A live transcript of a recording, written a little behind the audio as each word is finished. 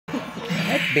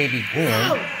baby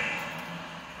Gwen.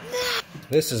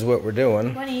 This is what we're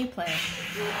doing. What are you playing?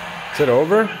 Is it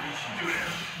over?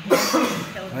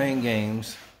 Playing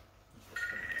games.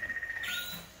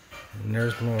 And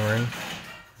there's Lauren.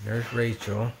 There's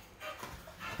Rachel.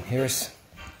 Here's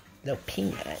little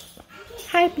Peanut.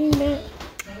 Hi, Peanut.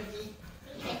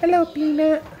 Hello,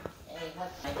 Peanut.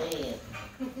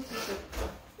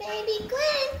 Baby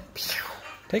Gwen.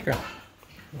 Take her.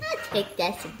 I'll take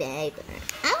this baby.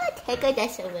 I will take her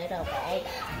just a little baby.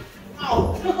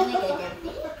 Oh. Who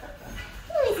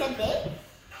is a baby?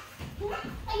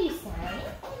 Are you sorry?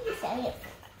 Are you sorry?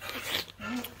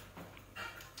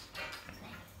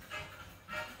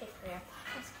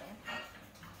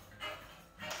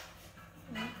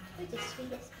 Who's the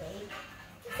sweetest baby?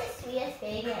 Who's the sweetest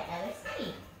baby I've ever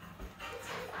seen?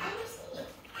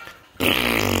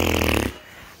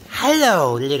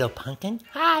 Hello, little pumpkin.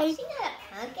 Hi. She's not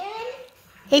a pumpkin.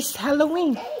 It's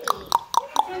Halloween. Baby.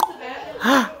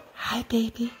 Hi,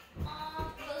 baby. Go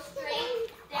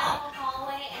straight down the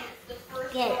hallway, and it's the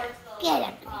first Get door it. to the Get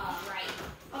it. right.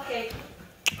 Okay.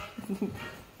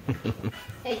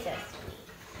 Hey, so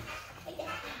sweet.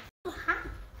 Oh, hi.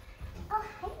 Oh,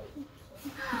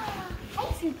 hi. Hi,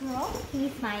 sweet girl. Can you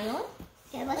smile?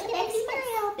 Give us a big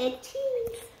smile. Big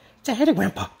cheese. Say hi to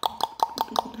Grandpa.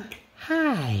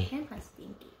 Hi. Grandpa's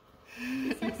stinky.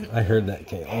 I heard that,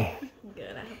 Caitlin.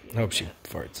 Good. I hope she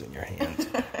farts in your hands.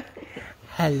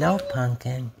 Hello,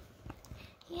 pumpkin.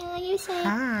 Yeah, you say.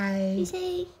 Hi. You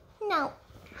say no.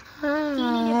 Hi. Do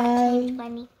you need a butt change,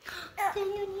 bunny? Do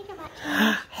you need a butt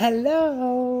change?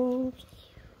 Hello.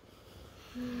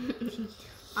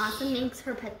 Awesome makes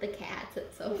her pet the cats.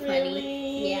 It's so funny.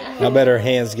 Really? Yeah. I bet her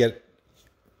hands get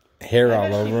hair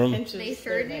all over them. They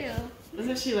sure do.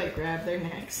 Doesn't she like grab their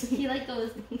necks? He like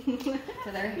goes to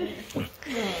their hair.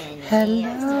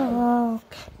 Hello.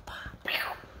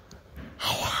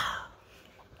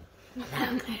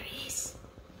 Hello, Clarice.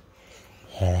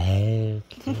 Hello.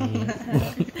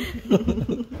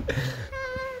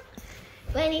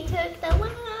 When he took the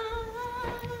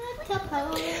water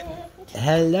pole.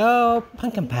 Hello,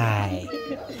 pumpkin pie.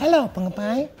 Hello, pumpkin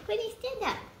pie. When he stand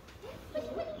up.